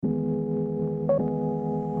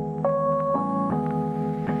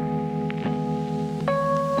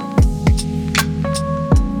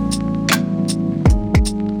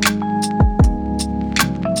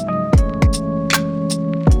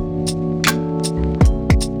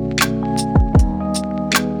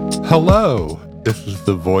Hello, this is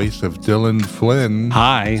the voice of Dylan Flynn.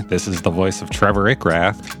 Hi, this is the voice of Trevor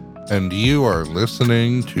Ickrath. And you are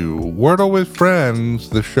listening to Wordle with Friends,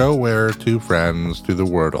 the show where two friends do the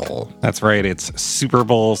Wordle. That's right, it's Super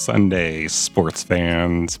Bowl Sunday, sports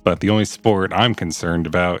fans, but the only sport I'm concerned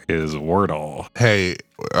about is Wordle. Hey,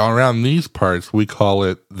 around these parts, we call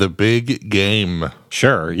it the big game.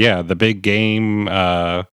 Sure, yeah, the big game,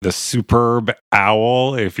 the superb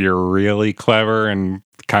owl, if you're really clever and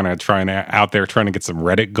kind of trying to get some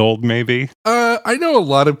Reddit gold, maybe. I know a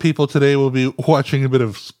lot of people today will be watching a bit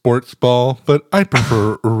of sports ball, but I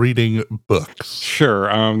prefer reading books. Sure,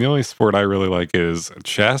 the only sport I really like is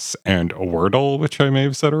chess and Wordle, which I may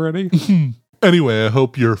have said already. Anyway, I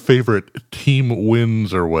hope your favorite team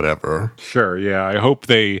wins or whatever. Sure, yeah, I hope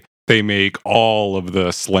they make all of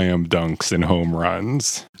the slam dunks and home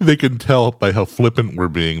runs. They can tell by how flippant we're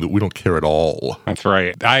being that we don't care at all. That's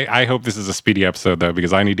right. I hope this is a speedy episode, though,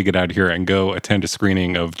 because I need to get out of here and go attend a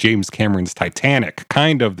screening of James Cameron's Titanic,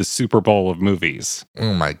 kind of the Super Bowl of movies.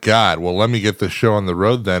 Oh, my God. Well, let me get this show on the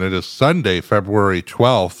road then. It is Sunday, February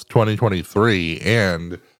 12th, 2023,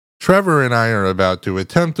 and Trevor and I are about to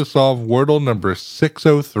attempt to solve Wordle number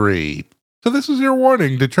 603. So this is your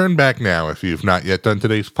warning to turn back now if you've not yet done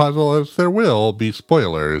today's puzzle, as there will be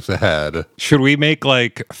spoilers ahead. Should we make,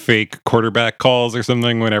 like, fake quarterback calls or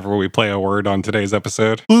something whenever we play a word on today's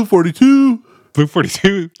episode? Blue 42. Blue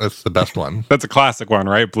 42? That's the best one. That's a classic one,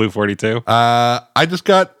 right? Blue 42? I just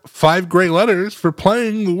got 5 great letters for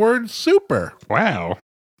playing the word super. Wow.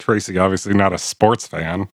 Tracy, obviously not a sports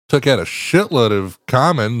fan. Took out a shitload of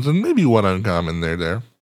commons and maybe one uncommon there.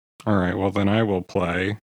 All right, well, then I will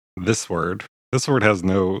play this word. This word has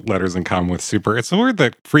no letters in common with super. It's a word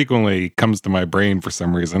that frequently comes to my brain for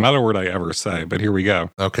some reason. Not a word I ever say, but here we go.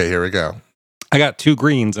 Okay, here we go. I got 2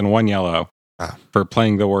 greens and 1 yellow for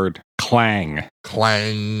playing the word clang.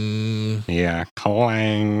 Clang. Yeah,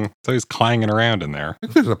 clang. It's always clanging around in there. I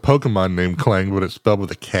think there's a Pokemon named Clang, but it's spelled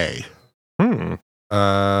with a K.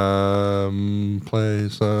 Play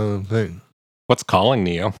something. What's calling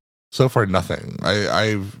to you? So far, nothing.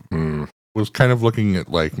 I've was kind of looking at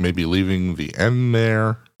like maybe leaving the N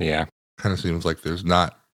there. Yeah. Kind of seems like there's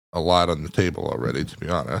not a lot on the table already, to be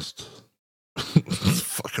honest. It's a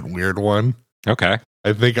fucking weird one. Okay.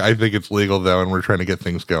 I think it's legal though, and we're trying to get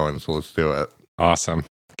things going, so let's do it. Awesome.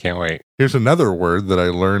 Can't wait. Here's another word that I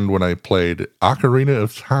learned when I played Ocarina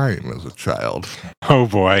of Time as a child. Oh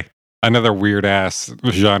boy. Another weird ass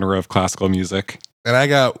genre of classical music. And I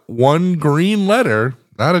got 1 green letter,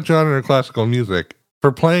 not a genre of classical music,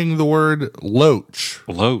 for playing the word loach.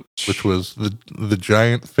 Loach. Which was the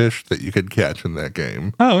giant fish that you could catch in that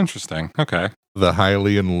game. Oh, interesting. Okay. The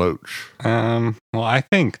Hylian loach. Well, I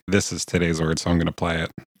think this is today's word, so I'm going to play it.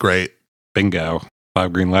 Great. Bingo.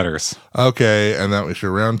 5 green letters. Okay, and that was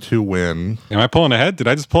your round 2 win. Am I pulling ahead? Did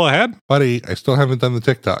I just pull ahead? Buddy, I still haven't done the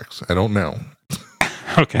TikToks. I don't know.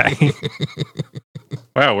 Okay.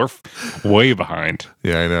 Wow, we're way behind.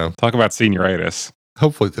 Yeah, I know. Talk about senioritis.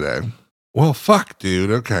 Hopefully today. Well, fuck,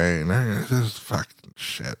 dude. Okay. This is fucking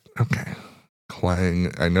shit. Okay.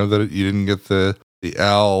 Clang. I know that you didn't get the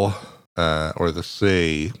L or the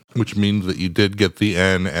C, which means that you did get the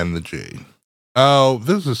N and the G. Oh,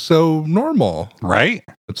 this is so normal. Right?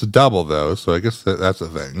 It's a double, though, so I guess that's a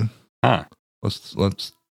thing. Huh.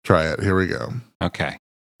 Let's try it. Here we go. Okay.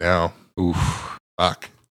 Now. Oof. Fuck.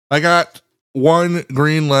 I got 1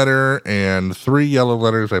 green letter and 3 yellow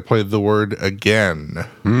letters. I played the word again.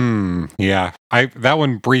 Yeah. That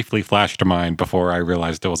one briefly flashed to mind before I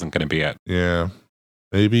realized it wasn't going to be it. Yeah.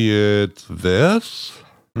 Maybe it's this?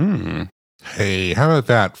 Hey, how about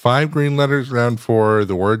that? 5 green letters, round 4.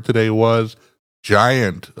 The word today was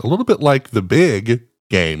giant. A little bit like the big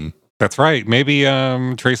game. That's right. Maybe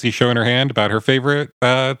Tracy's showing her hand about her favorite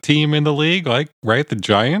team in the league, like, right? The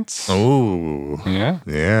Giants. Oh. Yeah?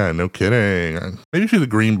 Yeah, no kidding. Maybe she's a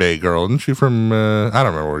Green Bay girl. Isn't she from, I don't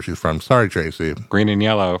remember where she's from. Sorry, Tracy. Green and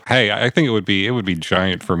yellow. Hey, I think it would be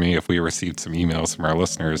giant for me if we received some emails from our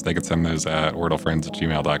listeners. They could send those at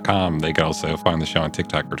wordlefriends@gmail.com. They could also find the show on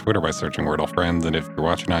TikTok or Twitter by searching Wordle Friends. And if you're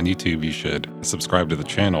watching on YouTube, you should subscribe to the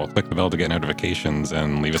channel, click the bell to get notifications,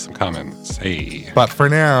 and leave us some comments. Hey. But for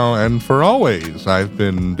now, and for always, I've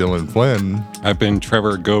been Dylan Flynn. I've been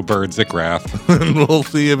Trevor Go Bird Zickrath. And we'll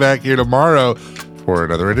see you back here tomorrow for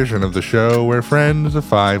another edition of the show where friend is a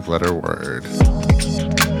 5-letter word.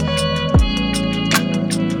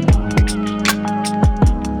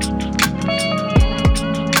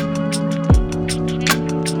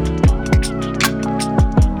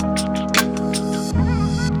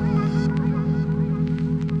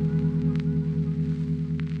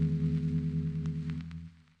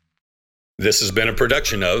 This has been a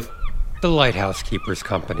production of The Lighthouse Keepers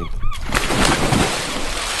Company.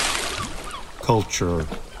 Culture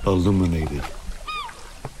illuminated.